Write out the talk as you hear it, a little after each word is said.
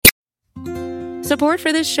Support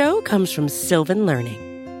for this show comes from Sylvan Learning.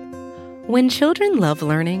 When children love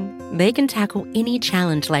learning, they can tackle any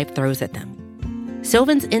challenge life throws at them.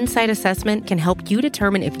 Sylvan's Insight Assessment can help you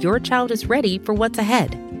determine if your child is ready for what's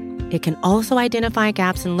ahead. It can also identify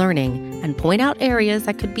gaps in learning and point out areas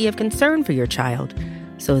that could be of concern for your child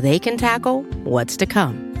so they can tackle what's to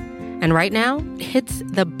come. And right now, it's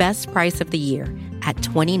the best price of the year at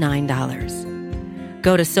 $29.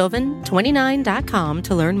 Go to sylvan29.com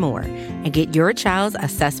to learn more and get your child's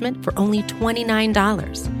assessment for only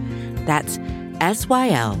 $29. That's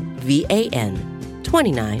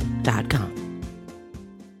SYLVAN29.com.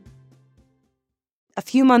 A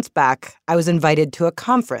few months back, I was invited to a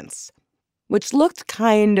conference, which looked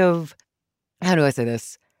kind of, how do I say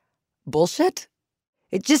this, bullshit?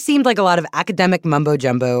 It just seemed like a lot of academic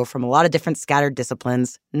mumbo-jumbo from a lot of different scattered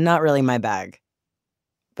disciplines, not really my bag.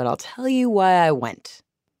 But I'll tell you why I went.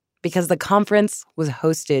 Because the conference was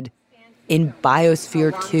hosted in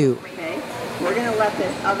Biosphere 2. Okay, we're going to let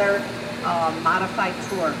this other modified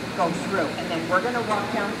tour go through, and then we're going to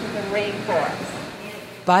walk down to the rainforest.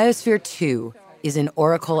 Biosphere 2 is in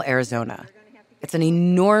Oracle, Arizona. It's an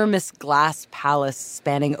enormous glass palace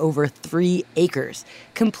spanning over 3 acres,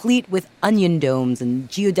 complete with onion domes and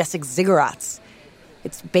geodesic ziggurats.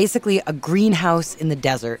 It's basically a greenhouse in the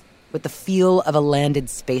desert with the feel of a landed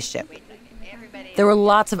spaceship. There were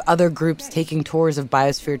lots of other groups taking tours of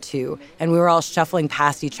Biosphere 2, and we were all shuffling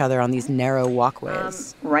past each other on these narrow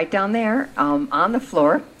walkways. Right down there, on the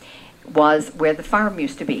floor, was where the farm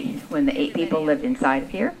used to be when the 8 people lived inside of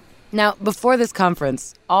here. Now, before this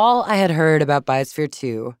conference, all I had heard about Biosphere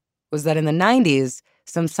 2 was that in the 90s,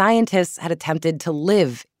 some scientists had attempted to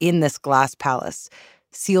live in this glass palace,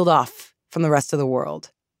 sealed off from the rest of the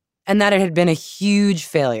world, and that it had been a huge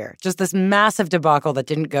failure, just this massive debacle that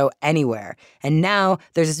didn't go anywhere. And now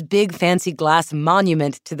there's this big fancy glass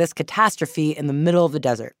monument to this catastrophe in the middle of the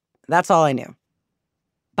desert. That's all I knew.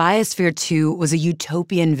 Biosphere 2 was a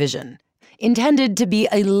utopian vision, intended to be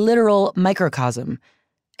a literal microcosm,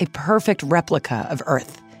 a perfect replica of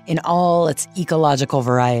Earth in all its ecological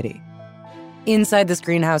variety. Inside this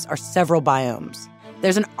greenhouse are several biomes.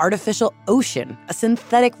 There's an artificial ocean, a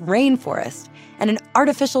synthetic rainforest, and an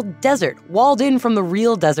artificial desert walled in from the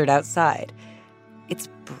real desert outside. It's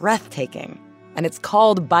breathtaking, and it's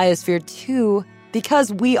called Biosphere 2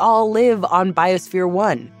 because we all live on Biosphere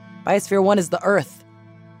 1. Biosphere 1 is the Earth.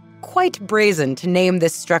 Quite brazen to name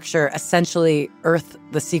this structure essentially Earth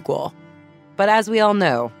the Sequel. But as we all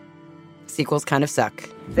know, sequels kind of suck.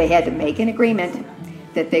 They had to make an agreement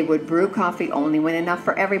that they would brew coffee only when enough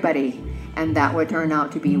for everybody, and that would turn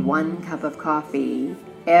out to be 1 cup of coffee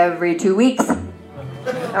every 2 weeks.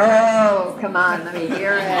 Oh, come on, let me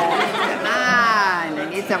hear it. Come on, I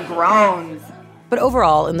need some groans. But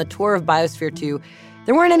overall, in the tour of Biosphere 2,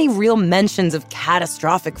 there weren't any real mentions of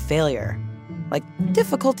catastrophic failure. Like,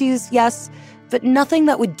 difficulties, yes, but nothing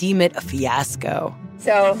that would deem it a fiasco.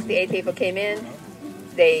 So the 8 people came in.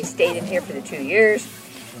 They stayed in here for the 2 years.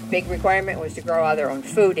 Big requirement was to grow all their own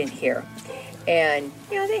food in here. And,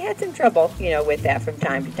 they had some trouble, with that from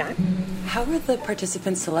time to time. How were the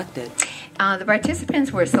participants selected? The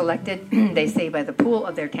participants were selected, they say, by the pool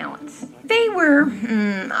of their talents. They were,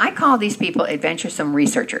 I call these people adventuresome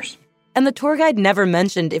researchers. And the tour guide never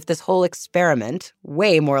mentioned if this whole experiment,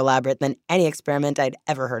 way more elaborate than any experiment I'd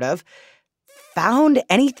ever heard of, found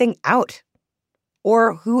anything out.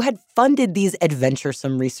 Or who had funded these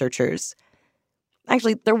adventuresome researchers.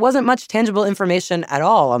 Actually, there wasn't much tangible information at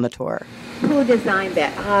all on the tour. Who designed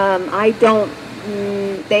that?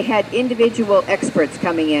 They had individual experts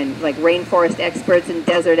coming in, like rainforest experts and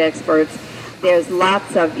desert experts. There's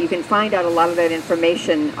lots of, you can find out a lot of that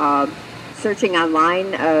information searching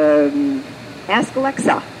online. Ask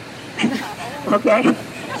Alexa. Okay?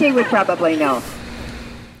 She would probably know.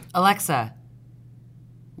 Alexa,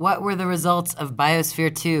 what were the results of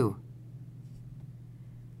Biosphere 2?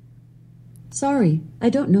 Sorry, I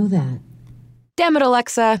don't know that. Damn it,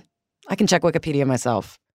 Alexa. I can check Wikipedia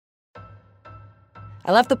myself.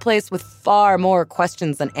 I left the place with far more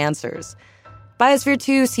questions than answers. Biosphere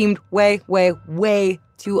 2 seemed way, way, way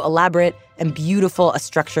too elaborate and beautiful a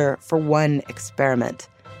structure for one experiment.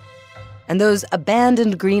 And those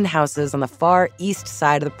abandoned greenhouses on the far east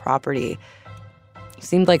side of the property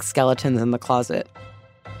seemed like skeletons in the closet.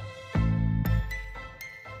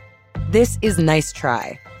 This is Nice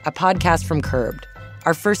Try, a podcast from Curbed.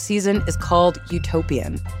 Our first season is called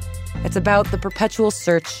Utopian. It's about the perpetual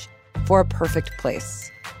search for a perfect place,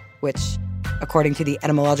 which, according to the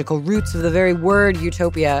etymological roots of the very word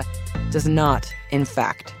utopia, does not, in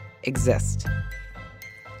fact, exist.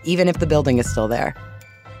 Even if the building is still there.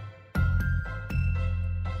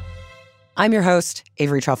 I'm your host,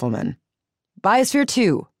 Avery Trufelman. Biosphere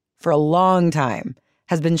 2, for a long time,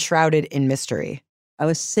 has been shrouded in mystery. I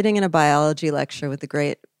was sitting in a biology lecture with the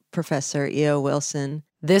great Professor E.O. Wilson.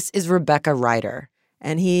 This is Rebecca Ryder.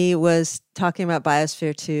 And he was talking about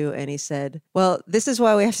Biosphere 2, and he said, well, this is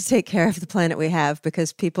why we have to take care of the planet we have,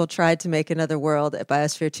 because people tried to make another world at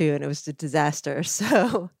Biosphere 2, and it was a disaster.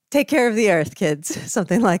 So take care of the Earth, kids,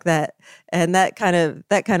 something like that. And that kind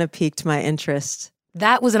of piqued my interest.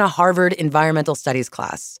 That was in a Harvard environmental studies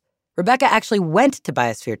class. Rebecca actually went to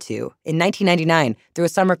Biosphere 2 in 1999 through a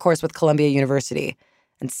summer course with Columbia University.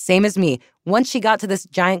 And same as me, once she got to this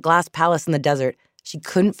giant glass palace in the desert, she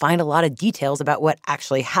couldn't find a lot of details about what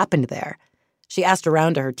actually happened there. She asked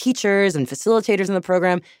around to her teachers and facilitators in the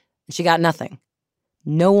program, and she got nothing.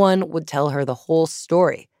 No one would tell her the whole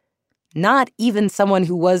story. Not even someone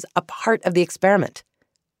who was a part of the experiment,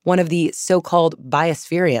 one of the so-called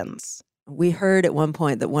biospherians. We heard at one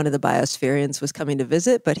point that one of the biospherians was coming to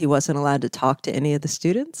visit, but he wasn't allowed to talk to any of the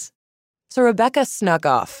students. So Rebecca snuck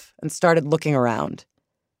off and started looking around.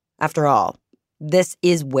 After all, this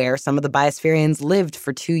is where some of the biospherians lived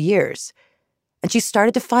for 2 years. And she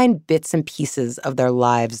started to find bits and pieces of their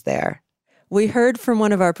lives there. We heard from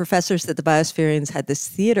one of our professors that the biospherians had this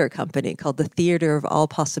theater company called the Theater of All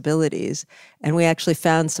Possibilities. And we actually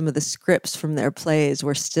found some of the scripts from their plays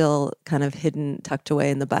were still kind of hidden, tucked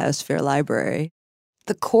away in the Biosphere Library.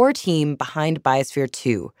 The core team behind Biosphere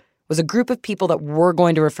 2 was a group of people that we're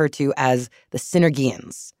going to refer to as the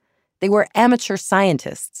Synergians. They were amateur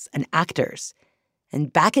scientists and actors.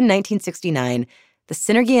 And back in 1969, the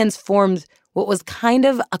Synergians formed what was kind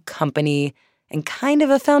of a company and kind of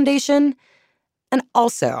a foundation, and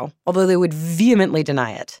also, although they would vehemently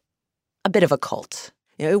deny it, a bit of a cult.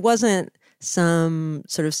 You know, it wasn't some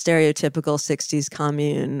sort of stereotypical 60s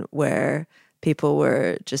commune where people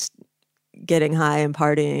were just getting high and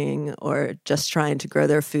partying or just trying to grow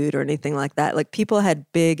their food or anything like that. Like, people had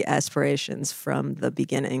big aspirations from the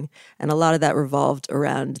beginning, and a lot of that revolved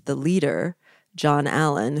around the leader, John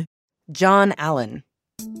Allen. John Allen.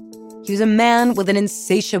 He was a man with an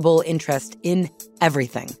insatiable interest in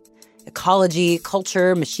everything. Ecology,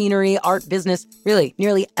 culture, machinery, art, business, really,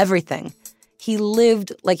 nearly everything. He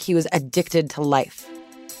lived like he was addicted to life.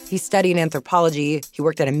 He studied anthropology. He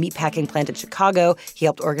worked at a meatpacking plant in Chicago. He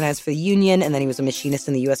helped organize for the union, and then he was a machinist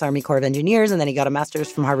in the U.S. Army Corps of Engineers, and then he got a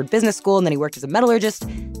master's from Harvard Business School, and then he worked as a metallurgist.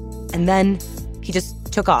 And then he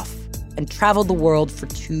just took off and traveled the world for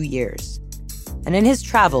 2 years. And in his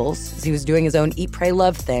travels, as he was doing his own eat, pray,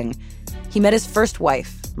 love thing, he met his first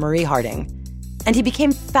wife, Marie Harding. And he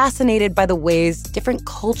became fascinated by the ways different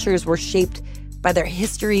cultures were shaped by their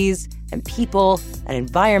histories and people and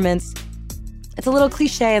environments. It's a little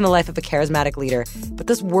cliche in the life of a charismatic leader, but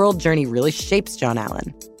this world journey really shapes John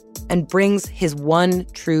Allen and brings his one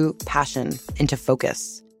true passion into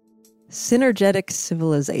focus. Synergetic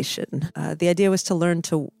civilization. The idea was to learn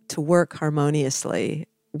to work harmoniously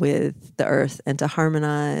with the earth and to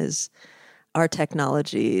harmonize our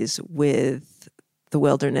technologies with the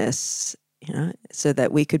wilderness, you know, so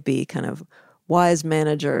that we could be kind of wise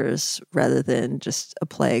managers rather than just a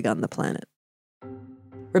plague on the planet.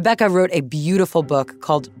 Rebecca wrote a beautiful book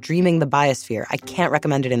called Dreaming the Biosphere. I can't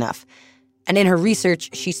recommend it enough. And in her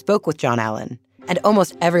research, she spoke with John Allen and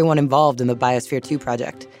almost everyone involved in the Biosphere 2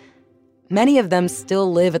 project. Many of them still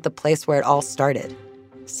live at the place where it all started,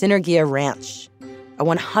 Synergia Ranch, a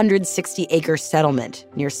 160-acre settlement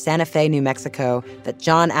near Santa Fe, New Mexico, that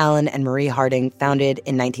John Allen and Marie Harding founded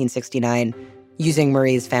in 1969 using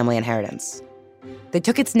Marie's family inheritance. They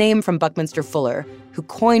took its name from Buckminster Fuller, who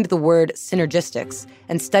coined the word synergistics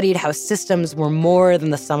and studied how systems were more than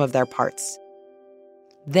the sum of their parts.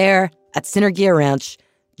 There, at Synergia Ranch,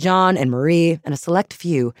 John and Marie and a select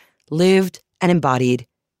few lived and embodied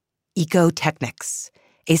ecotechnics,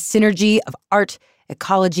 a synergy of art,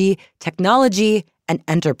 ecology, technology, and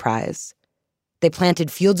enterprise. They planted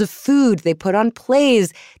fields of food, they put on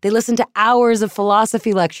plays, they listened to hours of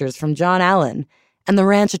philosophy lectures from John Allen, and the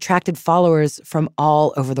ranch attracted followers from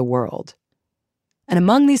all over the world. And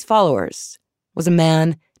among these followers was a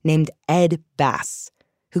man named Ed Bass,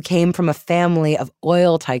 who came from a family of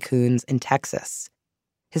oil tycoons in Texas.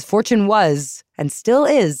 His fortune was, and still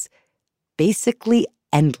is, basically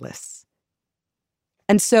endless.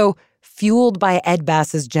 And so, fueled by Ed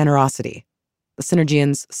Bass's generosity, the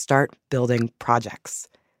Synergians start building projects,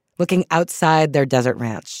 looking outside their desert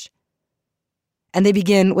ranch. And they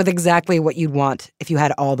begin with exactly what you'd want if you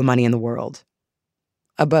had all the money in the world.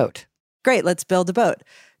 A boat. Great, let's build a boat.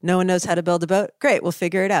 No one knows how to build a boat? Great, we'll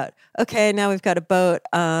figure it out. Okay, now we've got a boat.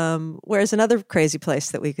 Where's another crazy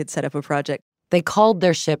place that we could set up a project? They called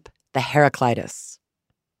their ship the Heraclitus.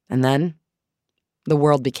 And then the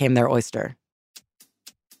world became their oyster.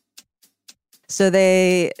 So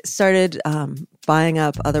they started buying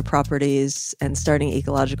up other properties and starting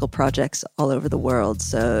ecological projects all over the world.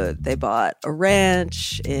 So they bought a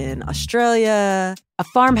ranch in Australia, a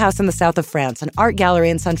farmhouse in the south of France, an art gallery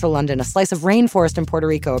in central London, a slice of rainforest in Puerto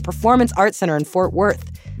Rico, a performance art center in Fort Worth.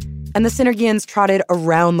 And the Synergians trotted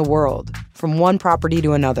around the world, from one property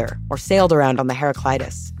to another, or sailed around on the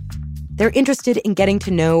Heraclitus. They're interested in getting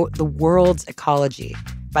to know the world's ecology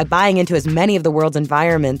by buying into as many of the world's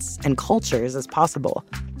environments and cultures as possible.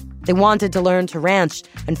 They wanted to learn to ranch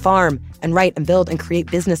and farm and write and build and create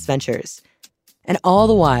business ventures. And all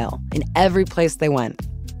the while, in every place they went,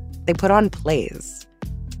 they put on plays.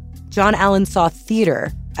 John Allen saw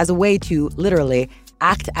theater as a way to, literally,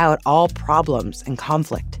 act out all problems and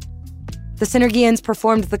conflict. The Synergians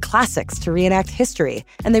performed the classics to reenact history,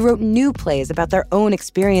 and they wrote new plays about their own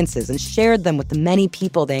experiences and shared them with the many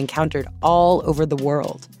people they encountered all over the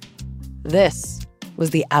world. This was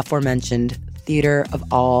the aforementioned theater of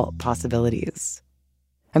all possibilities.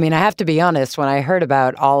 I mean, I have to be honest, when I heard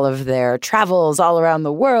about all of their travels all around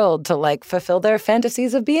the world to, fulfill their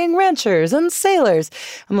fantasies of being ranchers and sailors,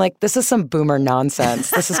 I'm like, this is some boomer nonsense.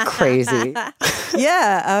 This is crazy.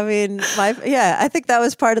 Yeah, I mean, I think that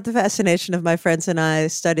was part of the fascination of my friends and I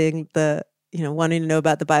studying wanting to know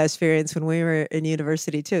about the biospheres when we were in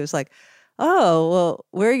university, too. It's like, oh, well,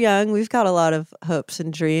 we're young. We've got a lot of hopes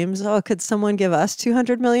and dreams. Oh, could someone give us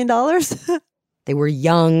 $200 million? They were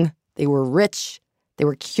young. They were rich. They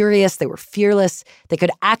were curious, they were fearless, they could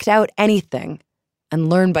act out anything and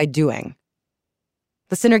learn by doing.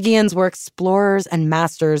 The Synergians were explorers and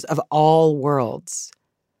masters of all worlds.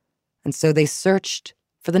 And so they searched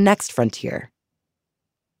for the next frontier,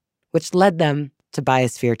 which led them to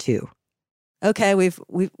Biosphere 2. Okay,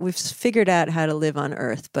 we've figured out how to live on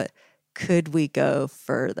Earth, but could we go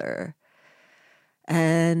further?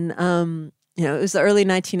 And it was the early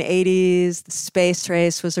 1980s, the space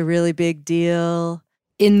race was a really big deal.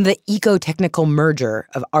 In the eco-technical merger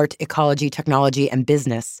of art, ecology, technology, and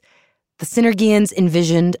business, the Synergians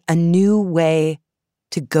envisioned a new way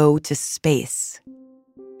to go to space.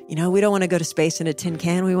 We don't want to go to space in a tin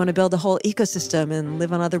can. We want to build a whole ecosystem and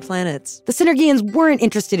live on other planets. The Synergians weren't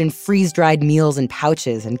interested in freeze-dried meals and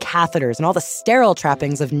pouches and catheters and all the sterile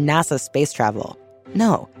trappings of NASA space travel.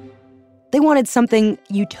 No. They wanted something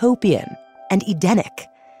utopian and Edenic.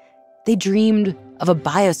 They dreamed of a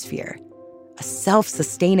biosphere, a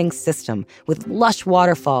self-sustaining system with lush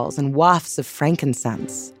waterfalls and wafts of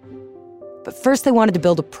frankincense. But first they wanted to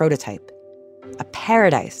build a prototype, a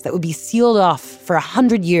paradise that would be sealed off for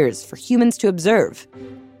 100 years for humans to observe,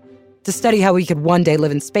 to study how we could one day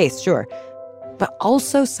live in space, sure, but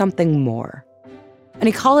also something more.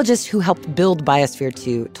 An ecologist who helped build Biosphere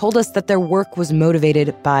 2 told us that their work was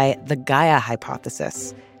motivated by the Gaia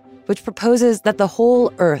hypothesis, which proposes that the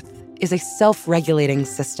whole Earth is a self-regulating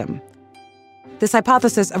system. This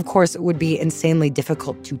hypothesis, of course, would be insanely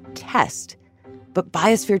difficult to test, but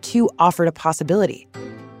Biosphere 2 offered a possibility,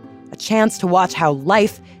 a chance to watch how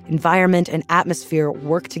life, environment, and atmosphere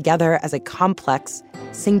work together as a complex,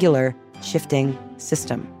 singular, shifting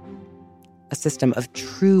system. A system of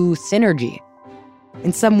true synergy.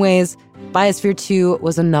 In some ways, Biosphere 2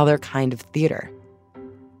 was another kind of theater.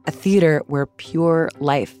 A theater where pure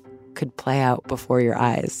life could play out before your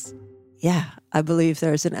eyes. Yeah, I believe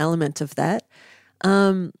there's an element of that.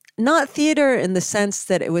 Not theater in the sense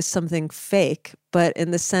that it was something fake, but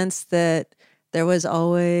in the sense that there was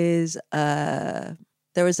always a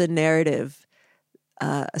narrative,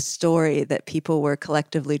 a story that people were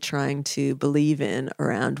collectively trying to believe in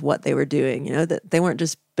around what they were doing. That they weren't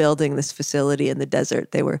just building this facility in the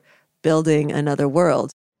desert. They were building another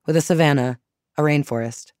world. With a savanna, a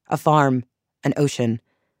rainforest, a farm, an ocean.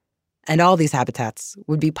 And all these habitats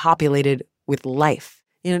would be populated with life.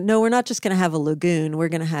 No, we're not just going to have a lagoon. We're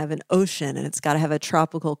going to have an ocean, and it's got to have a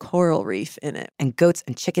tropical coral reef in it. And goats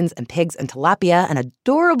and chickens and pigs and tilapia and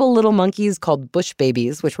adorable little monkeys called bush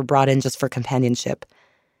babies, which were brought in just for companionship.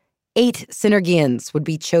 8 Synergians would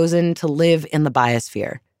be chosen to live in the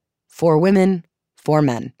biosphere. 4 women, 4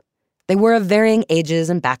 men. They were of varying ages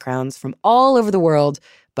and backgrounds from all over the world,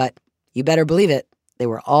 but you better believe it, they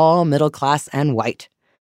were all middle class and white.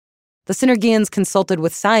 The Synergians consulted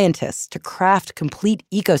with scientists to craft complete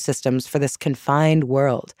ecosystems for this confined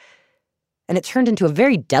world. And it turned into a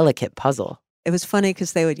very delicate puzzle. It was funny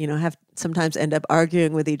because they would, have sometimes end up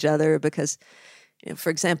arguing with each other because,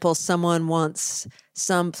 For example, someone wants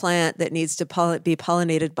some plant that needs to be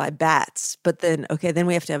pollinated by bats, but then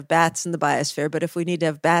we have to have bats in the biosphere. But if we need to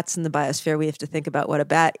have bats in the biosphere, we have to think about what a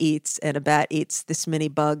bat eats, and a bat eats this many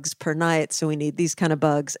bugs per night, so we need these kind of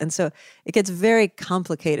bugs. And so it gets very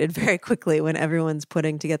complicated very quickly when everyone's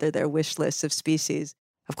putting together their wish lists of species.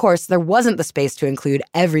 Of course, there wasn't the space to include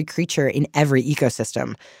every creature in every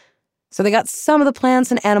ecosystem. So they got some of the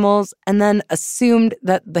plants and animals and then assumed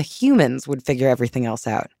that the humans would figure everything else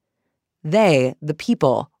out. They, the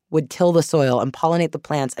people, would till the soil and pollinate the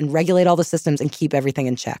plants and regulate all the systems and keep everything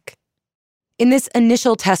in check. In this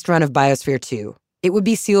initial test run of Biosphere 2, it would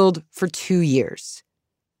be sealed for 2 years.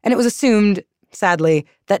 And it was assumed, sadly,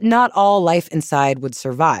 that not all life inside would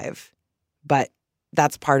survive. But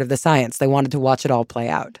that's part of the science. They wanted to watch it all play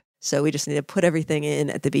out. So we just need to put everything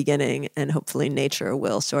in at the beginning, and hopefully nature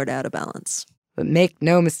will sort out a balance. But make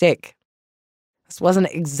no mistake, this wasn't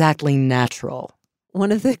exactly natural.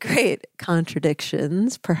 One of the great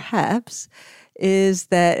contradictions, perhaps, is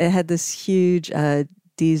that it had this huge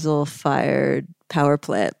diesel-fired power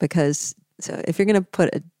plant because if you're going to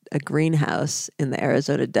put a greenhouse in the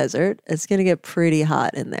Arizona desert, it's going to get pretty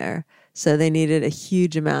hot in there. So they needed a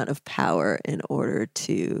huge amount of power in order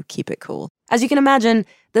to keep it cool. As you can imagine,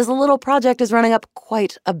 this little project is running up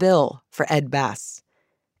quite a bill for Ed Bass.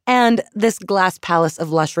 And this glass palace of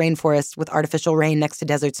lush rainforest with artificial rain next to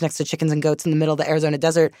deserts, next to chickens and goats in the middle of the Arizona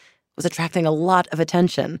desert was attracting a lot of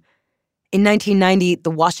attention. In 1990,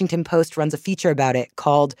 the Washington Post runs a feature about it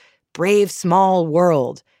called Brave Small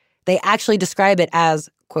World. They actually describe it as,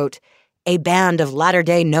 quote, a band of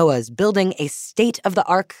latter-day Noahs building a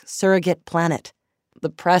state-of-the-art surrogate planet. The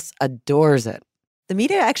press adores it. The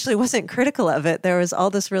media actually wasn't critical of it. There was all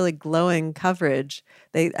this really glowing coverage.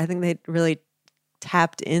 I think they really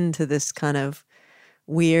tapped into this kind of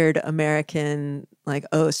weird American,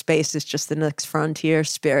 space is just the next frontier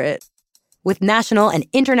spirit. With national and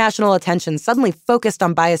international attention suddenly focused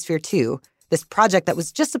on Biosphere 2, this project that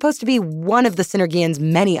was just supposed to be one of the Synergians'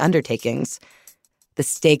 many undertakings, the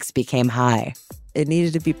stakes became high. It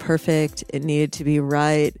needed to be perfect. It needed to be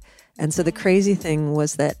right. And so the crazy thing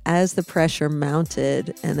was that as the pressure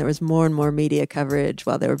mounted and there was more and more media coverage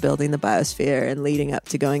while they were building the biosphere and leading up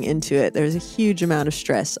to going into it, there was a huge amount of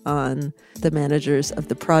stress on the managers of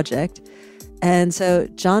the project. And so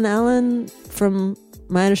John Allen, from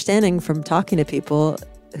my understanding from talking to people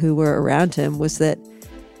who were around him, was that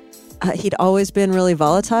he'd always been really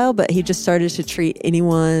volatile, but he just started to treat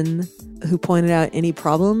anyone who pointed out any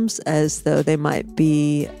problems as though they might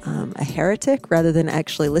be a heretic rather than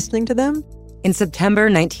actually listening to them. In September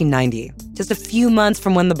 1990, just a few months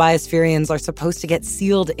from when the Biospherians are supposed to get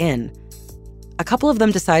sealed in, a couple of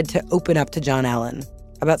them decide to open up to John Allen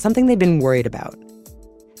about something they'd been worried about.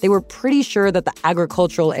 They were pretty sure that the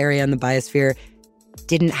agricultural area in the biosphere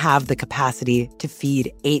didn't have the capacity to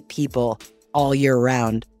feed 8 people all year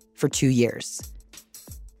round for 2 years.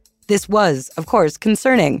 This was, of course,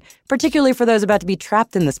 concerning, particularly for those about to be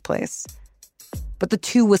trapped in this place. But the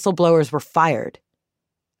 2 whistleblowers were fired.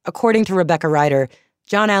 According to Rebecca Ryder,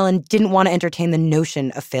 John Allen didn't want to entertain the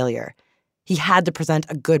notion of failure. He had to present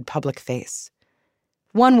a good public face.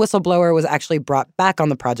 One whistleblower was actually brought back on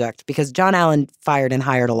the project because John Allen fired and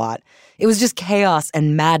hired a lot. It was just chaos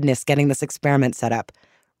and madness getting this experiment set up,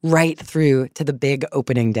 right through to the big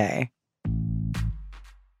opening day.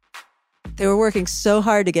 They were working so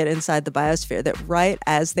hard to get inside the biosphere that right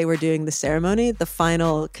as they were doing the ceremony, the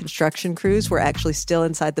final construction crews were actually still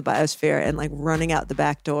inside the biosphere and running out the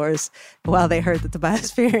back doors while they heard that the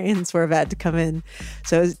Biospherians were about to come in.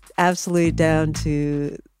 So it was absolutely down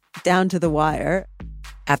to the wire.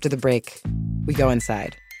 After the break, we go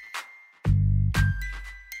inside.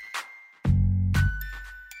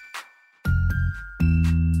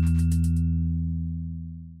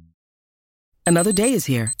 Another day is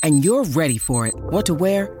here, and you're ready for it. What to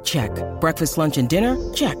wear? Check. Breakfast, lunch, and dinner?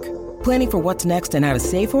 Check. Planning for what's next and how to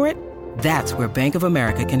save for it? That's where Bank of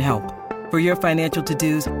America can help. For your financial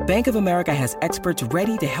to-dos, Bank of America has experts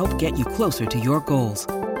ready to help get you closer to your goals.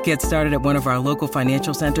 Get started at one of our local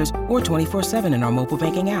financial centers or 24/7 in our mobile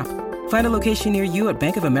banking app. Find a location near you at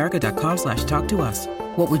bankofamerica.com/talktous.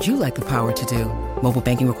 What would you like the power to do? Mobile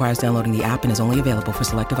banking requires downloading the app and is only available for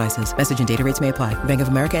select devices. Message and data rates may apply. Bank of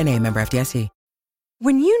America N.A., member FDIC.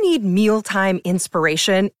 When you need mealtime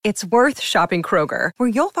inspiration, it's worth shopping Kroger, where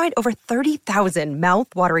you'll find over 30,000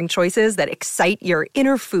 mouth-watering choices that excite your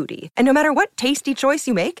inner foodie. And no matter what tasty choice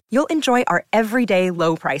you make, you'll enjoy our everyday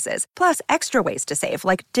low prices, plus extra ways to save,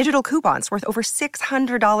 like digital coupons worth over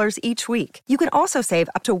 $600 each week. You can also save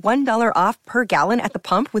up to $1 off per gallon at the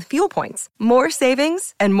pump with fuel points. More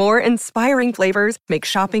savings and more inspiring flavors make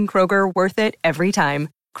shopping Kroger worth it every time.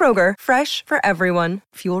 Kroger, fresh for everyone.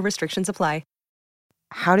 Fuel restrictions apply.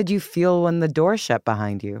 How did you feel when the door shut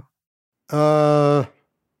behind you?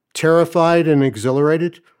 Terrified and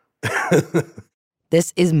exhilarated.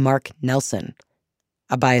 This is Mark Nelson,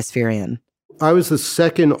 a biospherian. I was the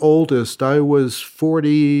second oldest. I was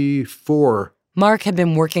 44. Mark had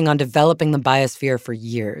been working on developing the biosphere for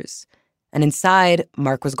years. And inside,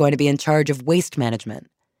 Mark was going to be in charge of waste management.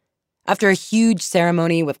 After a huge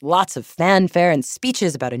ceremony with lots of fanfare and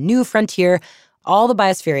speeches about a new frontier, all the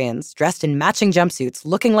biospherians, dressed in matching jumpsuits,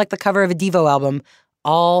 looking like the cover of a Devo album,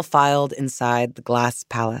 all filed inside the glass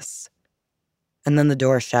palace. And then the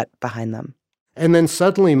door shut behind them. And then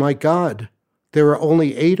suddenly, my God, there were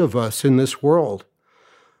only 8 of us in this world.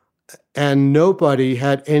 And nobody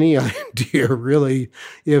had any idea, really,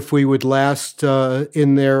 if we would last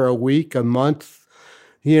in there a week, a month.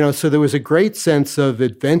 So there was a great sense of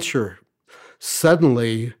adventure.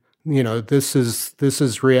 Suddenly, this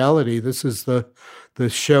is reality. This is the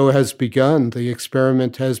show has begun. The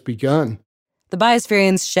experiment has begun. The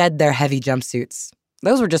biospherians shed their heavy jumpsuits.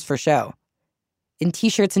 Those were just for show. In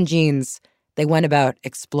T-shirts and jeans, they went about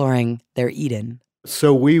exploring their Eden.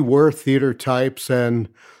 So we were theater types, and,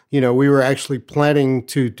 we were actually planning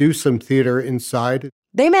to do some theater inside.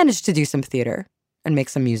 They managed to do some theater and make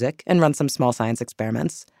some music and run some small science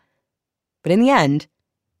experiments. But in the end,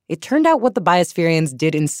 it turned out what the biospherians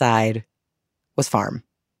did inside was farm.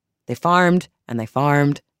 They farmed, and they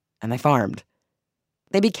farmed, and they farmed.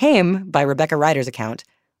 They became, by Rebecca Ryder's account,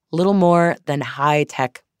 little more than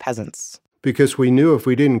high-tech peasants. Because we knew if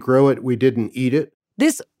we didn't grow it, we didn't eat it.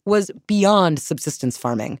 This was beyond subsistence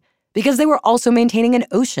farming, because they were also maintaining an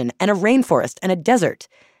ocean and a rainforest and a desert.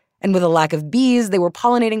 And with a lack of bees, they were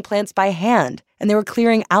pollinating plants by hand, and they were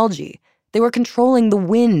clearing algae. They were controlling the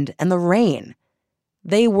wind and the rain.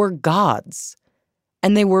 They were gods.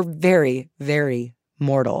 And they were very, very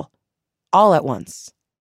mortal. All at once.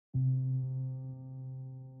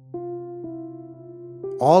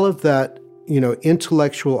 All of that,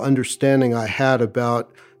 intellectual understanding I had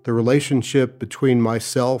about the relationship between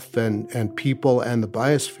myself and people and the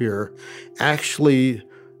biosphere actually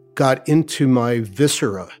got into my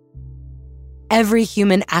viscera. Every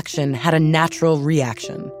human action had a natural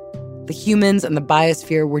reaction. The humans and the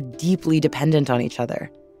biosphere were deeply dependent on each other.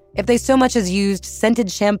 If they so much as used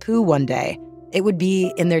scented shampoo one day, it would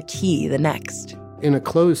be in their tea the next. In a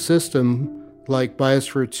closed system like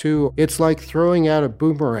Biosphere 2, it's like throwing out a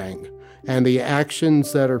boomerang, and the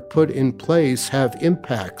actions that are put in place have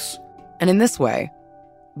impacts. And in this way,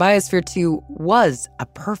 Biosphere 2 was a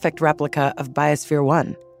perfect replica of Biosphere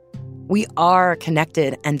 1. We are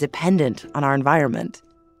connected and dependent on our environment.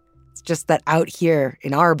 It's just that out here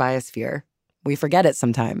in our biosphere, we forget it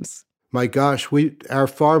sometimes. My gosh, our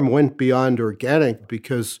farm went beyond organic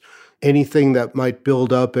because anything that might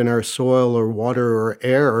build up in our soil or water or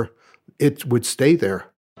air, it would stay there.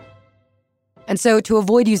 And so to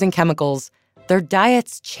avoid using chemicals, their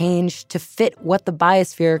diets changed to fit what the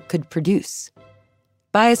biosphere could produce.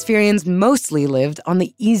 Biospherians mostly lived on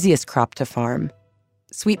the easiest crop to farm,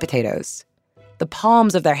 sweet potatoes. The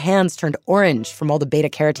palms of their hands turned orange from all the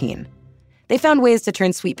beta-carotene. They found ways to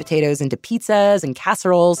turn sweet potatoes into pizzas and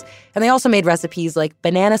casseroles, and they also made recipes like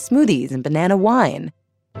banana smoothies and banana wine.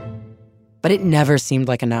 But it never seemed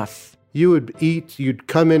like enough. You would eat, you'd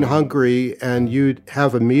come in hungry, and you'd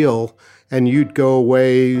have a meal, and you'd go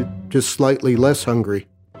away just slightly less hungry.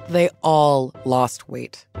 They all lost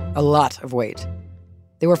weight, a lot of weight.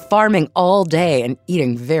 They were farming all day and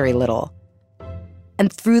eating very little.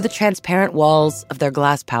 And through the transparent walls of their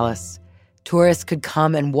glass palace, tourists could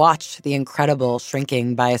come and watch the incredible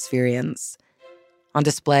shrinking biospherians on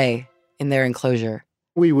display in their enclosure.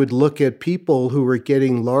 We would look at people who were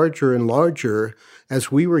getting larger and larger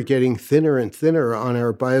as we were getting thinner and thinner on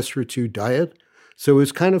our Biosphere 2 diet. So it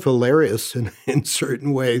was kind of hilarious in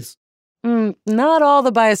certain ways. Not all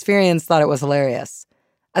the biospherians thought it was hilarious.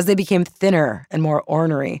 As they became thinner and more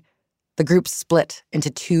ornery, the group split into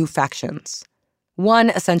two factions. One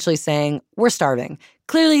essentially saying, we're starving.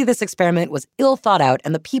 Clearly this experiment was ill thought out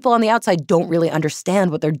and the people on the outside don't really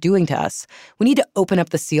understand what they're doing to us. We need to open up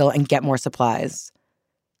the seal and get more supplies.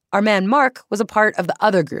 Our man Mark was a part of the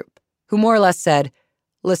other group, who more or less said,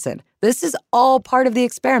 listen, this is all part of the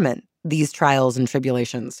experiment. these trials and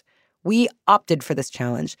tribulations. We opted for this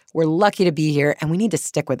challenge. We're lucky to be here, and we need to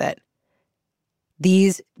stick with it.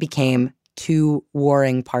 These became two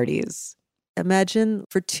warring parties. Imagine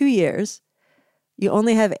for 2 years, you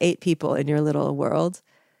only have 8 people in your little world,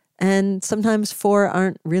 and sometimes 4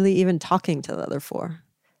 aren't really even talking to the other 4.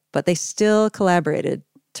 But they still collaborated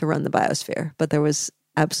to run the biosphere, but there was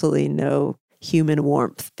absolutely no human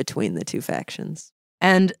warmth between the two factions.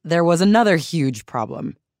 And there was another huge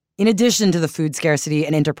problem, in addition to the food scarcity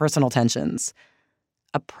and interpersonal tensions.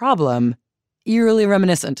 A problem eerily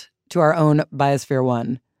reminiscent to our own Biosphere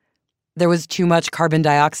 1. There was too much carbon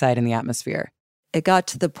dioxide in the atmosphere. It got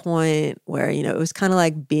to the point where, it was kind of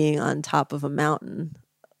like being on top of a mountain.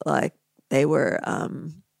 Like they were,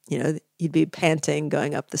 you'd be panting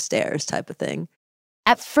going up the stairs type of thing.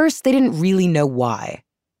 At first, they didn't really know why.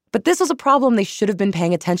 But this was a problem they should have been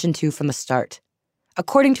paying attention to from the start.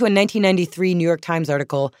 According to a 1993 New York Times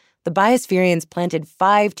article, the Biospherians planted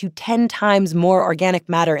 5 to 10 times more organic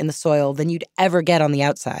matter in the soil than you'd ever get on the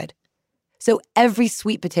outside. So every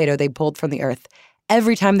sweet potato they pulled from the earth,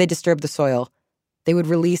 every time they disturbed the soil, they would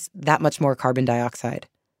release that much more carbon dioxide.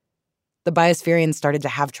 The Biospherians started to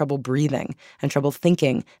have trouble breathing, and trouble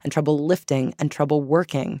thinking, and trouble lifting, and trouble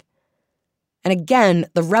working. And again,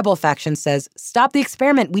 the rebel faction says, stop the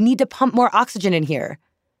experiment, we need to pump more oxygen in here.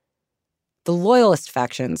 The loyalist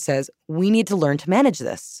faction says, we need to learn to manage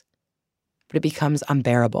this. But it becomes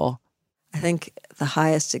unbearable. I think the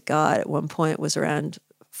highest it got at one point was around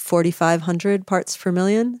 4,500 parts per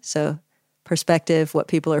million. So perspective, what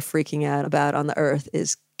people are freaking out about on the Earth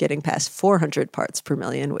is getting past 400 parts per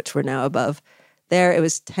million, which we're now above. There, it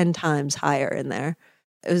was 10 times higher in there.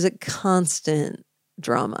 It was a constant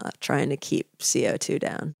drama trying to keep CO2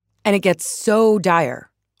 down. And it gets so dire,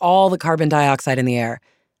 all the carbon dioxide in the air,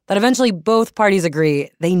 that eventually both parties agree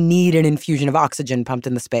they need an infusion of oxygen pumped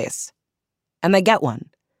into space. And they get one.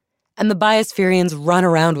 And the Biospherians run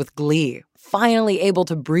around with glee, finally able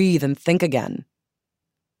to breathe and think again.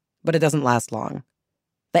 But it doesn't last long.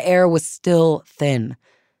 The air was still thin.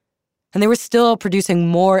 And they were still producing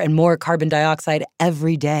more and more carbon dioxide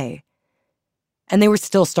every day. And they were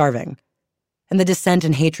still starving. And the dissent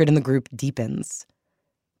and hatred in the group deepens.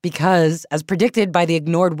 Because, as predicted by the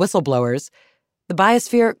ignored whistleblowers, the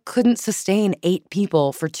biosphere couldn't sustain 8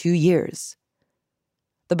 people for 2 years.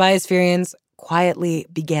 The Biospherians quietly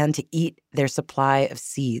began to eat their supply of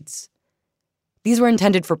seeds. These were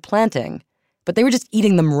intended for planting, but they were just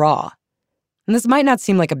eating them raw. And this might not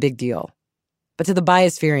seem like a big deal, but to the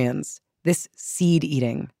Biospherians, this seed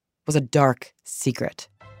eating was a dark secret.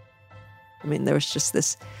 I mean, there was just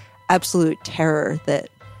this absolute terror that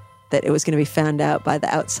it was going to be found out by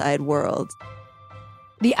the outside world.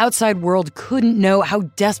 The outside world couldn't know how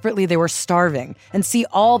desperately they were starving and see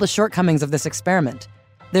all the shortcomings of this experiment.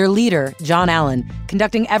 Their leader, John Allen,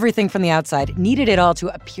 conducting everything from the outside, needed it all to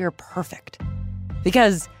appear perfect.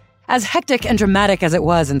 Because, as hectic and dramatic as it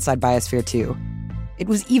was inside Biosphere 2, it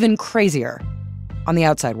was even crazier on the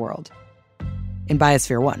outside world, in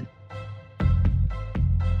Biosphere 1.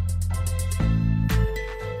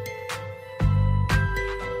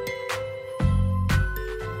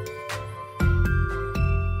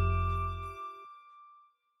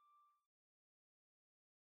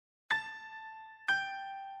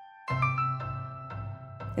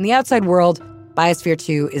 In the outside world, Biosphere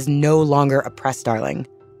 2 is no longer a press darling.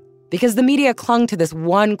 Because the media clung to this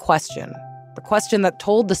one question, the question that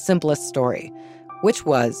told the simplest story, which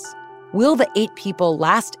was, will the 8 people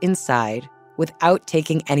last inside without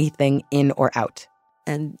taking anything in or out?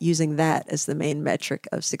 And using that as the main metric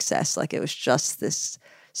of success, like it was just this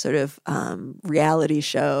sort of reality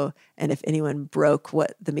show, and if anyone broke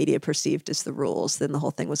what the media perceived as the rules, then the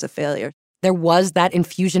whole thing was a failure. There was that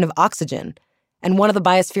infusion of oxygen, and one of the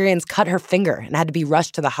Biospherians cut her finger and had to be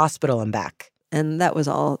rushed to the hospital and back. And that was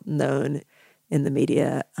all known in the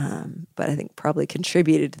media, but I think probably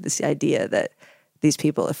contributed to this idea that these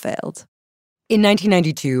people have failed. In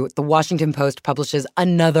 1992, the Washington Post publishes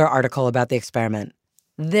another article about the experiment,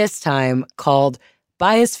 this time called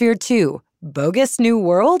Biosphere 2, Bogus New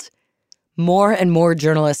World? More and more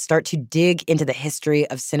journalists start to dig into the history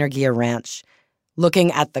of Synergia Ranch,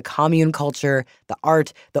 looking at the commune culture, the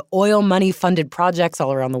art, the oil money-funded projects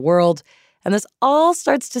all around the world, and this all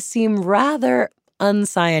starts to seem rather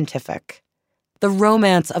unscientific. The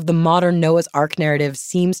romance of the modern Noah's Ark narrative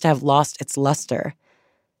seems to have lost its luster.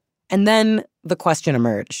 And then the question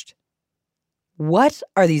emerged. What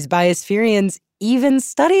are these Biospherians even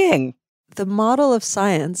studying? The model of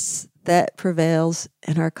science that prevails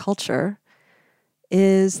in our culture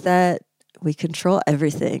is that we control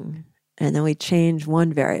everything, and then we change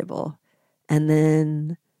one variable, and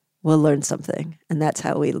then we'll learn something. And that's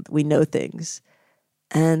how we know things.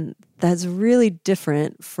 And that's really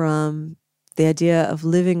different from the idea of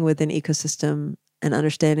living with an ecosystem and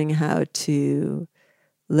understanding how to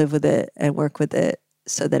live with it and work with it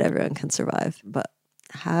so that everyone can survive. But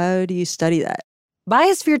how do you study that?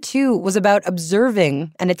 Biosphere 2 was about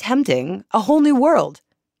observing and attempting a whole new world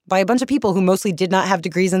by a bunch of people who mostly did not have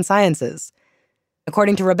degrees in sciences.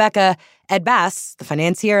 According to Rebecca, Ed Bass, the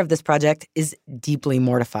financier of this project, is deeply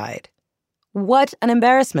mortified. What an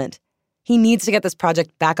embarrassment. He needs to get this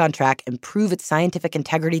project back on track and prove its scientific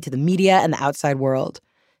integrity to the media and the outside world.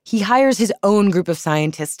 He hires his own group of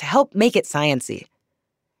scientists to help make it science-y.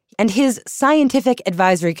 And his scientific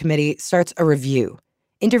advisory committee starts a review,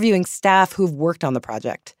 interviewing staff who've worked on the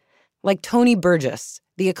project, like Tony Burgess,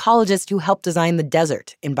 the ecologist who helped design the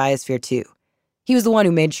desert in Biosphere 2. He was the one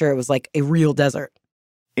who made sure it was like a real desert.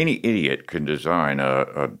 Any idiot can design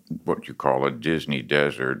a what you call a Disney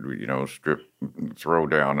desert, throw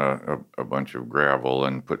down a bunch of gravel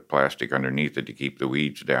and put plastic underneath it to keep the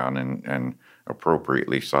weeds down and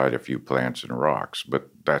appropriately site a few plants and rocks. But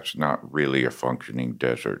that's not really a functioning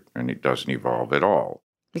desert, and it doesn't evolve at all.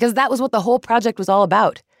 Because that was what the whole project was all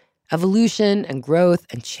about. Evolution and growth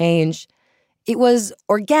and change. It was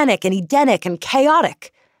organic and Edenic and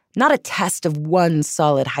chaotic, not a test of one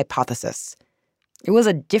solid hypothesis. It was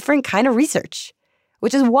a different kind of research,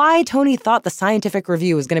 which is why Tony thought the scientific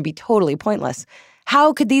review was going to be totally pointless.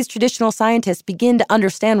 How could these traditional scientists begin to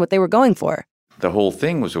understand what they were going for? The whole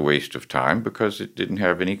thing was a waste of time because it didn't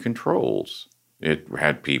have any controls. It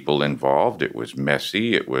had people involved. It was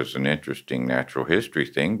messy. It was an interesting natural history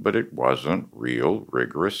thing, but it wasn't real,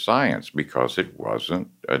 rigorous science because it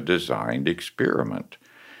wasn't a designed experiment.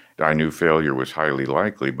 I knew failure was highly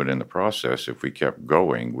likely, but in the process, if we kept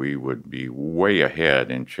going, we would be way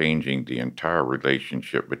ahead in changing the entire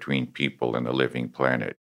relationship between people and the living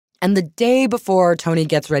planet. And the day before Tony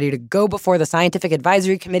gets ready to go before the scientific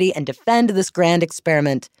advisory committee and defend this grand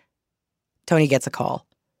experiment, Tony gets a call.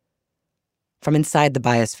 From inside the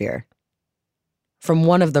biosphere. From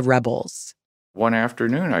one of the rebels. One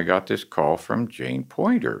afternoon, I got this call from Jane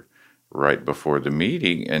Poynter right before the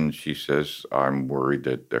meeting, and she says, I'm worried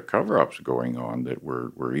that the cover-up's going on, that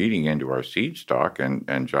we're eating into our seed stock,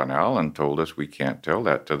 and John Allen told us we can't tell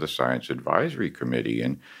that to the Science Advisory Committee,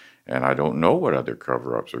 and I don't know what other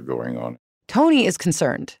cover-ups are going on. Tony is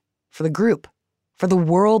concerned for the group, for the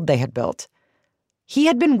world they had built. He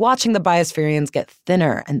had been watching the biospherians get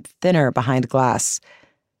thinner and thinner behind glass,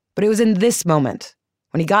 but it was in this moment,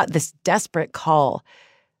 when he got this desperate call,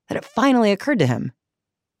 that it finally occurred to him.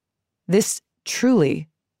 This truly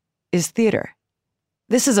is theater.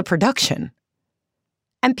 This is a production.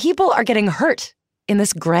 And people are getting hurt in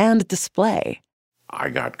this grand display. I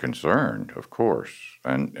got concerned, of course.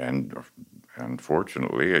 And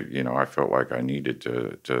unfortunately, I felt like I needed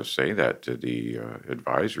to say that to the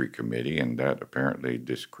advisory committee, and that apparently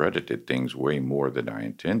discredited things way more than I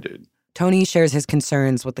intended. Tony shares his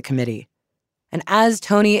concerns with the committee. And as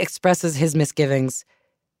Tony expresses his misgivings,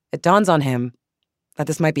 it dawns on him that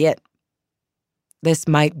this might be it. This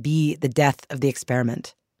might be the death of the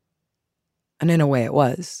experiment. And in a way it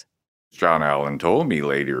was. John Allen told me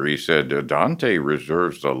later, he said, Dante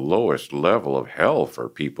reserves the lowest level of hell for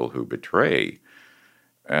people who betray.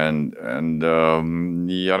 And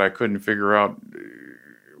yet I couldn't figure out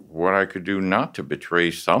what I could do not to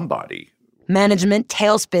betray somebody. Management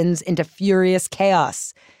tailspins into furious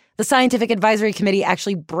chaos. The Scientific Advisory Committee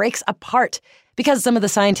actually breaks apart because some of the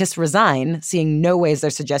scientists resign, seeing no ways their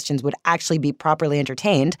suggestions would actually be properly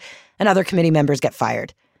entertained, and other committee members get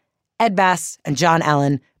fired. Ed Bass and John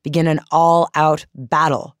Allen begin an all-out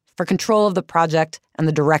battle for control of the project and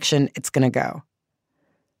the direction it's going to go.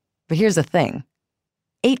 But here's the thing.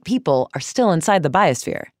 8 people are still inside the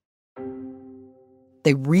biosphere.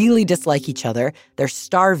 They really dislike each other. They're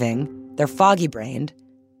starving. They're foggy-brained.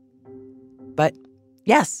 But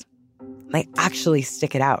yes, they actually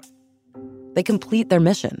stick it out. They complete their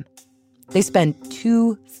mission. They spend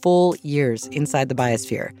 2 full years inside the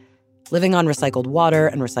biosphere, living on recycled water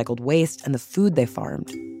and recycled waste and the food they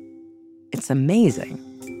farmed. It's amazing.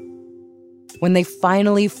 When they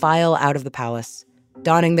finally file out of the palace,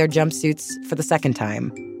 donning their jumpsuits for the second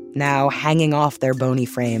time, now hanging off their bony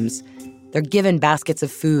frames, they're given baskets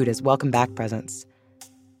of food as welcome back presents.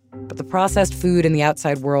 But the processed food in the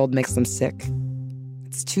outside world makes them sick.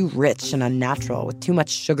 It's too rich and unnatural, with too much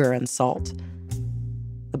sugar and salt.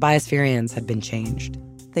 The biospherians had been changed.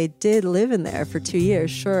 They did live in there for 2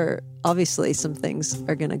 years. Sure, obviously some things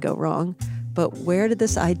are going to go wrong. But where did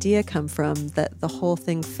this idea come from that the whole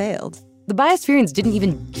thing failed? The biospherians didn't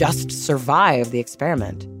even just survive the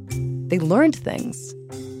experiment. They learned things.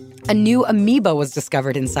 A new amoeba was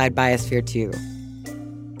discovered inside Biosphere 2.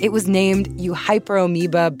 It was named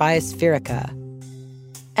Euhyperomoeba biosphaerica.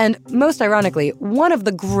 And most ironically, one of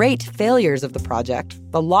the great failures of the project,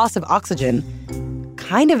 the loss of oxygen,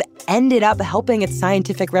 kind of ended up helping its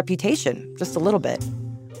scientific reputation just a little bit.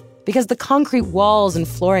 Because the concrete walls and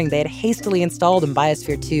flooring they had hastily installed in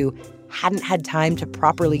Biosphere 2 hadn't had time to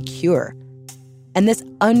properly cure. And this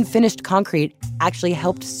unfinished concrete actually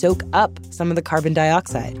helped soak up some of the carbon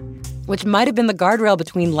dioxide, which might have been the guardrail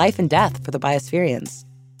between life and death for the biospherians.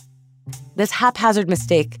 This haphazard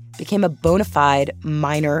mistake became a bona fide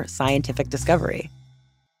minor scientific discovery.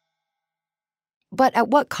 But at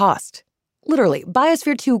what cost? Literally,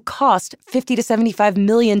 Biosphere 2 cost $50 to $75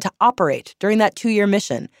 million to operate during that 2-year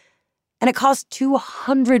mission. And it cost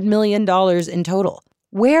 $200 million in total.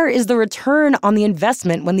 Where is the return on the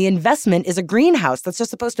investment when the investment is a greenhouse that's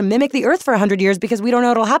just supposed to mimic the Earth for 100 years because we don't know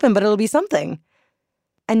what'll happen, but it'll be something?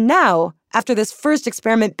 And now, after this first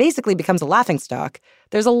experiment basically becomes a laughingstock,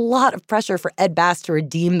 there's a lot of pressure for Ed Bass to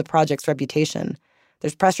redeem the project's reputation.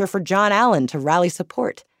 There's pressure for John Allen to rally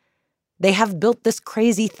support. They have built this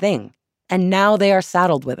crazy thing, and now they are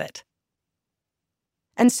saddled with it.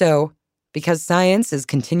 And so, because science is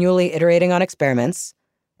continually iterating on experiments,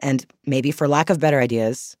 and maybe for lack of better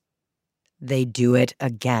ideas, they do it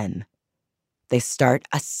again. They start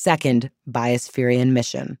a second Biospherian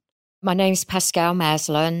mission. My name's Pascal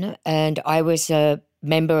Maslin, and I was a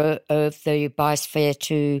member of the Biosphere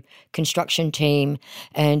 2 construction team,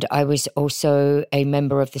 and I was also a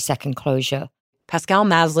member of the second closure. Pascal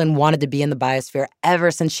Maslin wanted to be in the biosphere ever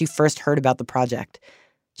since she first heard about the project.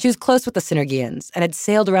 She was close with the Synergians and had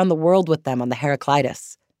sailed around the world with them on the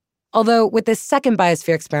Heraclitus. Although with this second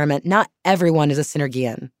biosphere experiment, not everyone is a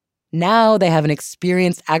Synergian. Now they have an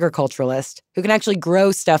experienced agriculturalist who can actually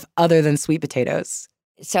grow stuff other than sweet potatoes.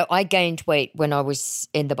 So I gained weight when I was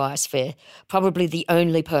in the biosphere, probably the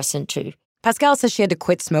only person to. Pascal says she had to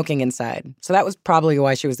quit smoking inside, so that was probably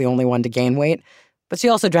why she was the only one to gain weight. But she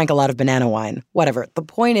also drank a lot of banana wine. Whatever. The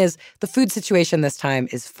point is, the food situation this time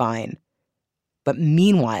is fine. But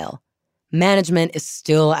meanwhile, management is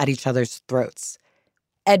still at each other's throats.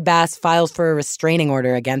 Ed Bass files for a restraining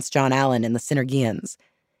order against John Allen and the Synergians.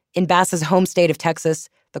 In Bass's home state of Texas,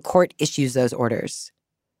 the court issues those orders.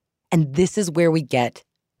 And this is where we get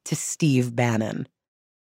to Steve Bannon.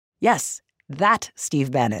 Yes, that Steve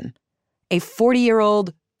Bannon. A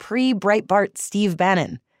 40-year-old pre-Breitbart Steve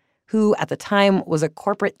Bannon, who at the time was a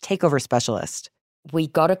corporate takeover specialist. We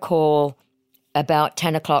got a call about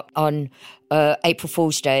 10 o'clock on April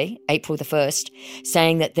Fool's Day, April the 1st,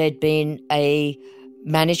 saying that there'd been a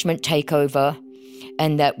management takeover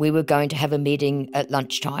and that we were going to have a meeting at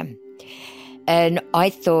lunchtime. And I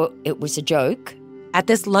thought it was a joke. At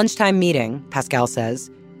this lunchtime meeting, Pascal says,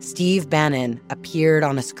 Steve Bannon appeared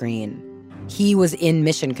on a screen. He was in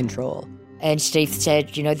mission control. And Steve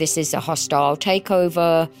said, you know, this is a hostile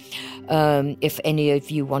takeover. If any of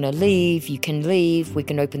you want to leave, you can leave. We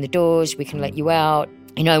can open the doors. We can let you out.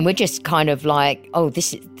 You know, and we're just kind of like, oh,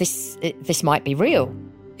 this might be real.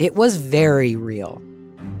 It was very real.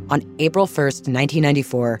 On April 1st,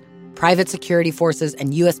 1994, private security forces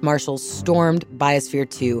and U.S. Marshals stormed Biosphere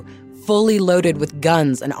 2, fully loaded with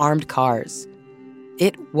guns and armed cars.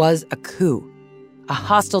 It was a coup, a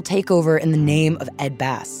hostile takeover in the name of Ed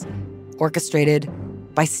Bass, orchestrated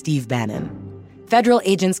by Steve Bannon. Federal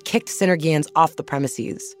agents kicked Synergians off the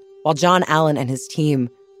premises, while John Allen and his team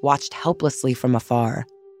watched helplessly from afar.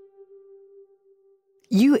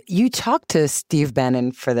 You talked to Steve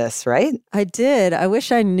Bannon for this, right? I did. I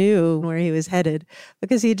wish I knew where he was headed,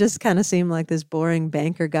 because he just kind of seemed like this boring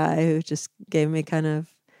banker guy who just gave me kind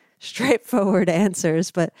of straightforward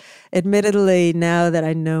answers. But admittedly, now that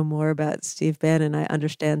I know more about Steve Bannon, I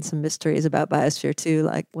understand some mysteries about Biosphere 2.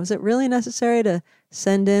 Like, was it really necessary to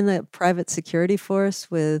send in a private security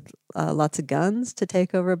force with lots of guns to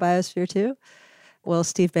take over Biosphere 2? Well,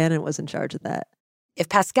 Steve Bannon was in charge of that. If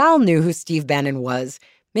Pascal knew who Steve Bannon was,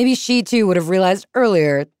 maybe she too would have realized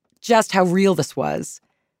earlier just how real this was.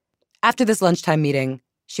 After this lunchtime meeting,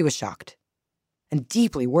 she was shocked and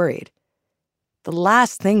deeply worried. The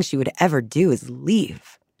last thing she would ever do is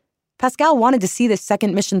leave. Pascal wanted to see this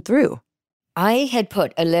second mission through. I had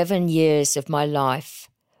put 11 years of my life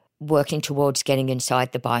working towards getting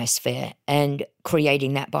inside the biosphere and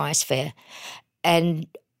creating that biosphere. And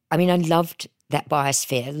I mean, I loved that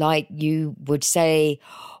biosphere. Like you would say,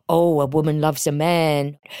 oh, a woman loves a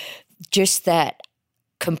man. Just that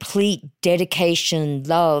complete dedication,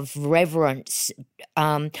 love, reverence.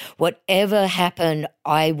 Whatever happened,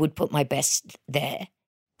 I would put my best there.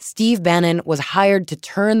 Steve Bannon was hired to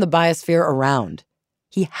turn the biosphere around.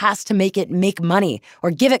 He has to make it make money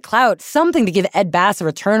or give it clout, something to give Ed Bass a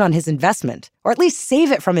return on his investment, or at least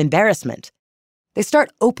save it from embarrassment. They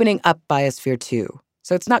start opening up Biosphere 2,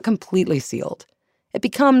 so it's not completely sealed. It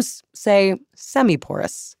becomes, say,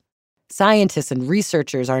 semi-porous. Scientists and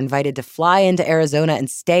researchers are invited to fly into Arizona and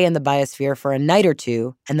stay in the biosphere for a night or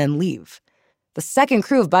two and then leave. The second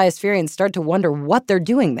crew of biospherians start to wonder what they're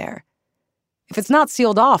doing there. If it's not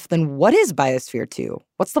sealed off, then what is Biosphere 2?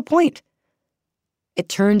 What's the point? It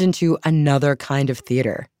turned into another kind of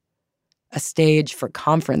theater, a stage for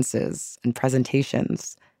conferences and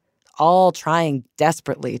presentations, all trying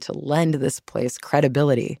desperately to lend this place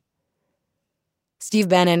credibility. Steve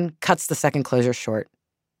Bannon cuts the second closure short.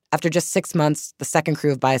 After just 6 months, the second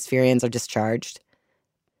crew of biospherians are discharged.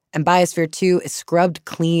 And Biosphere 2 is scrubbed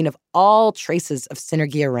clean of all traces of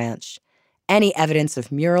Synergia Ranch. Any evidence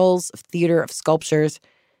of murals, of theater, of sculptures,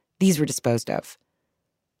 these were disposed of.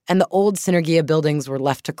 And the old Synergia buildings were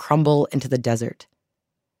left to crumble into the desert.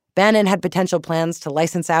 Bannon had potential plans to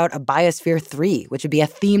license out a Biosphere 3, which would be a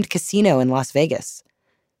themed casino in Las Vegas.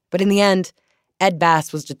 But in the end, Ed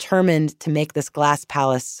Bass was determined to make this glass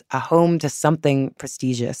palace a home to something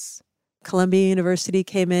prestigious. Columbia University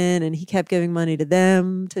came in and he kept giving money to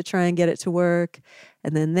them to try and get it to work.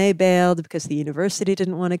 And then they bailed because the university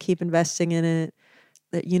didn't want to keep investing in it.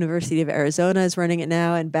 The University of Arizona is running it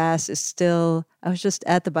now, and Bass is still... I was just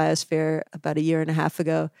at the Biosphere about a year and a half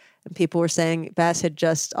ago, and people were saying Bass had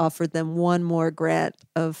just offered them one more grant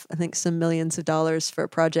of, I think, some millions of dollars for a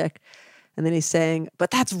project. And then he's saying,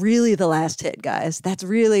 but that's really the last hit, guys. That's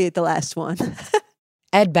really the last one.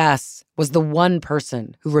 Ed Bass was the one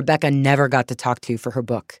person who Rebecca never got to talk to for her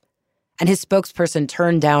book, and his spokesperson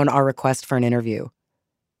turned down our request for an interview.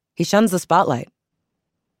 He shuns the spotlight.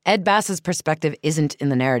 Ed Bass's perspective isn't in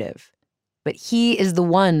the narrative, but he is the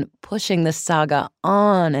one pushing this saga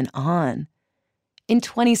on and on. In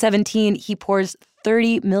 2017, he pours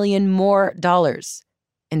 $30 million more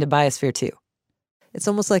into Biosphere 2. It's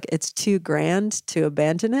almost like it's too grand to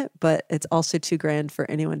abandon it, but it's also too grand for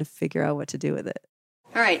anyone to figure out what to do with it.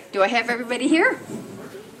 All right, do I have everybody here?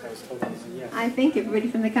 I think everybody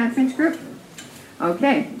from the conference group.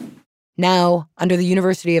 Okay. Now, under the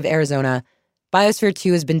University of Arizona, Biosphere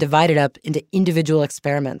 2 has been divided up into individual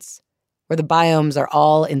experiments, where the biomes are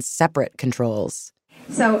all in separate controls.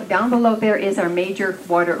 So down below there is our major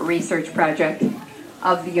water research project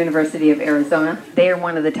of the University of Arizona. They are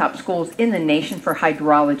one of the top schools in the nation for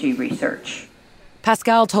hydrology research.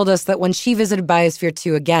 Pascal told us that when she visited Biosphere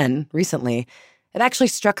 2 again recently, it actually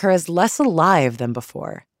struck her as less alive than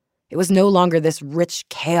before. It was no longer this rich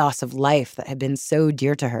chaos of life that had been so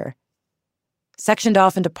dear to her. Sectioned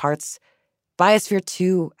off into parts, Biosphere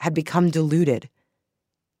 2 had become diluted.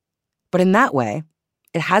 But in that way,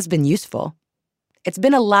 it has been useful. It's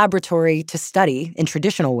been a laboratory to study, in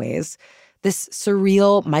traditional ways, this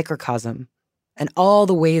surreal microcosm and all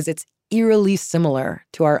the ways it's eerily similar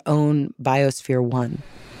to our own Biosphere 1.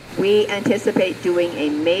 We anticipate doing a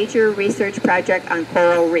major research project on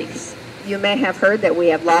coral reefs. You may have heard that we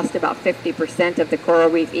have lost about 50% of the coral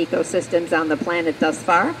reef ecosystems on the planet thus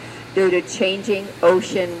far due to changing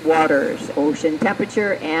ocean waters, ocean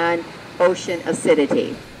temperature, and ocean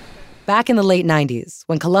acidity. Back in the late 90s,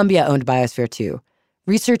 when Columbia owned Biosphere 2,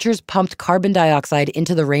 researchers pumped carbon dioxide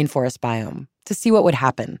into the rainforest biome to see what would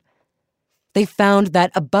happen. They found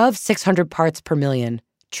that above 600 parts per million,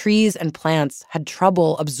 trees and plants had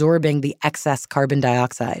trouble absorbing the excess carbon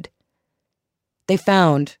dioxide. They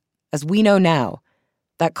found, as we know now,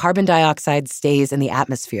 that carbon dioxide stays in the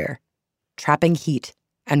atmosphere, trapping heat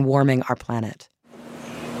and warming our planet.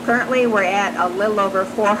 Currently, we're at a little over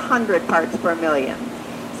 400 parts per million.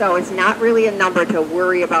 So it's not really a number to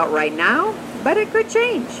worry about right now, but it could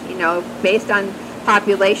change, based on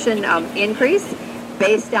population increase,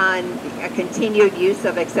 based on a continued use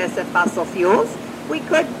of excessive fossil fuels. We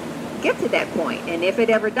could get to that point. And if it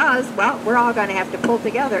ever does, well, we're all going to have to pull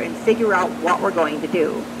together and figure out what we're going to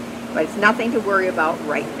do. But it's nothing to worry about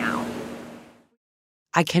right now.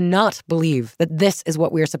 I cannot believe that this is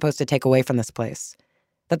what we are supposed to take away from this place,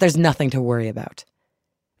 that there's nothing to worry about.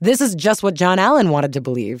 This is just what John Allen wanted to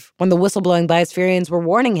believe when the whistleblowing biospherians were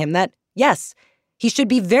warning him that, yes, he should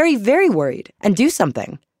be very, very worried and do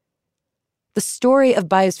something. The story of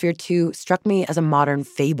Biosphere 2 struck me as a modern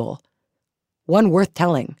fable, one worth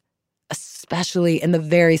telling, especially in the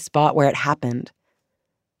very spot where it happened.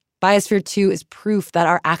 Biosphere 2 is proof that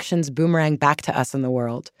our actions boomerang back to us in the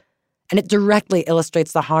world, and it directly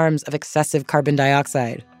illustrates the harms of excessive carbon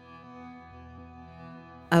dioxide.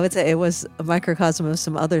 I would say it was a microcosm of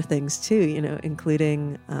some other things too,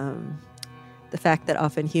 including the fact that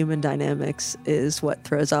often human dynamics is what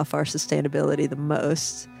throws off our sustainability the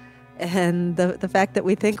most. And the fact that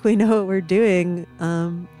we think we know what we're doing,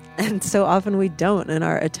 and so often we don't, and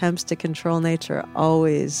our attempts to control nature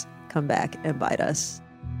always come back and bite us.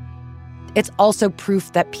 It's also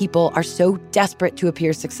proof that people are so desperate to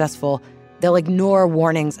appear successful, they'll ignore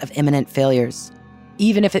warnings of imminent failures,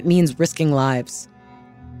 even if it means risking lives.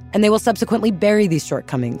 And they will subsequently bury these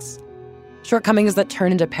shortcomings that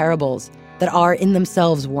turn into parables that are in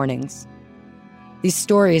themselves warnings. These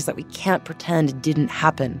stories that we can't pretend didn't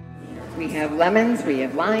happen. We have lemons, we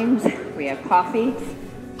have limes, we have coffee.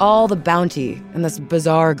 All the bounty in this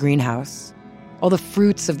bizarre greenhouse, all the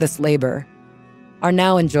fruits of this labor, are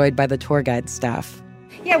now enjoyed by the tour guide staff.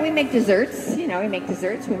 Yeah, we make desserts.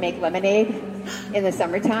 We make lemonade in the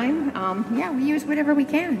summertime. We use whatever we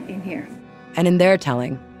can in here. And in their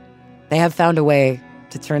telling, they have found a way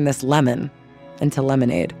to turn this lemon into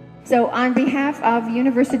lemonade. So on behalf of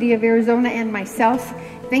University of Arizona and myself,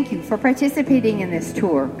 thank you for participating in this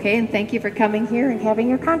tour, okay? And thank you for coming here and having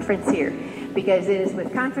your conference here, because it is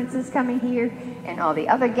with conferences coming here and all the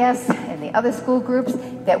other guests and the other school groups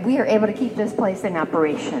that we are able to keep this place in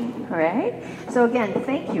operation, all right? So again,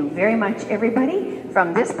 thank you very much, everybody.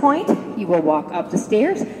 From this point, you will walk up the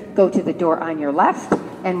stairs, go to the door on your left,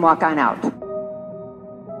 and walk on out.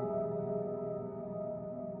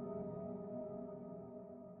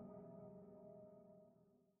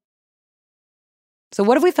 So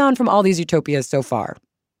what have we found from all these utopias so far?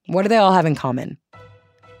 What do they all have in common?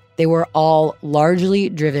 They were all largely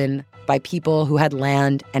driven by people who had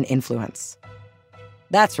land and influence.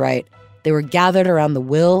 That's right, they were gathered around the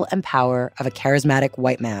will and power of a charismatic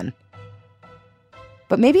white man.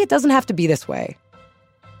 But maybe it doesn't have to be this way.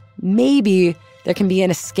 Maybe there can be an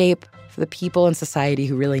escape for the people in society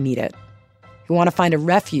who really need it, who want to find a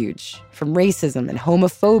refuge from racism and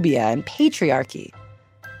homophobia and patriarchy.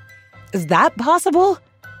 Is that possible?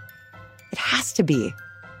 It has to be.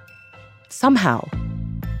 Somehow.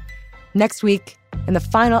 Next week, in the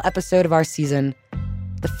final episode of our season,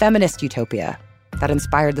 the feminist utopia that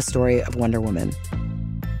inspired the story of Wonder Woman.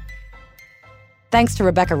 Thanks to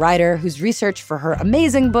Rebecca Ryder, whose research for her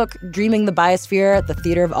amazing book, Dreaming the Biosphere, The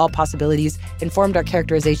Theater of All Possibilities, informed our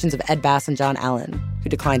characterizations of Ed Bass and John Allen, who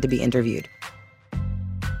declined to be interviewed.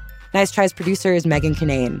 Nice Try's producer is Megan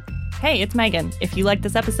Kinane. Hey, it's Megan. If you like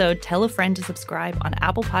this episode, tell a friend to subscribe on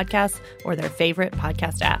Apple Podcasts or their favorite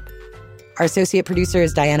podcast app. Our associate producer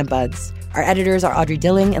is Diana Buds. Our editors are Audrey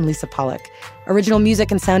Dilling and Lisa Pollock. Original music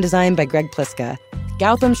and sound design by Greg Pliska.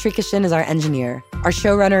 Gautam Srikishan is our engineer. Our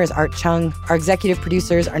showrunner is Art Chung. Our executive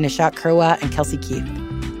producers are Nishat Kurwa and Kelsey Keith.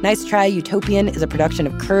 Nice Try Utopian is a production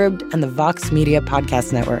of Curbed and the Vox Media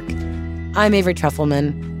Podcast Network. I'm Avery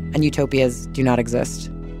Trufelman, and utopias do not exist.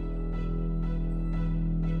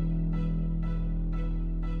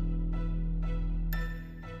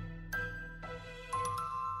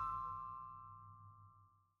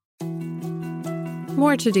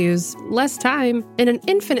 More to-dos, less time, and an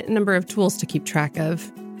infinite number of tools to keep track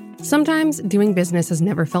of. Sometimes doing business has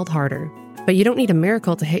never felt harder, but you don't need a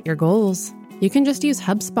miracle to hit your goals. You can just use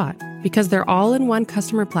HubSpot, because their all-in-one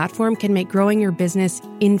customer platform can make growing your business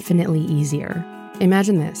infinitely easier.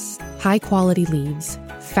 Imagine this: high-quality leads,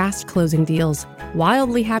 fast closing deals,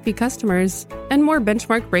 wildly happy customers, and more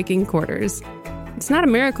benchmark-breaking quarters. It's not a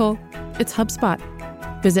miracle, it's HubSpot.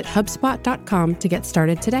 Visit HubSpot.com to get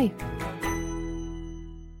started today.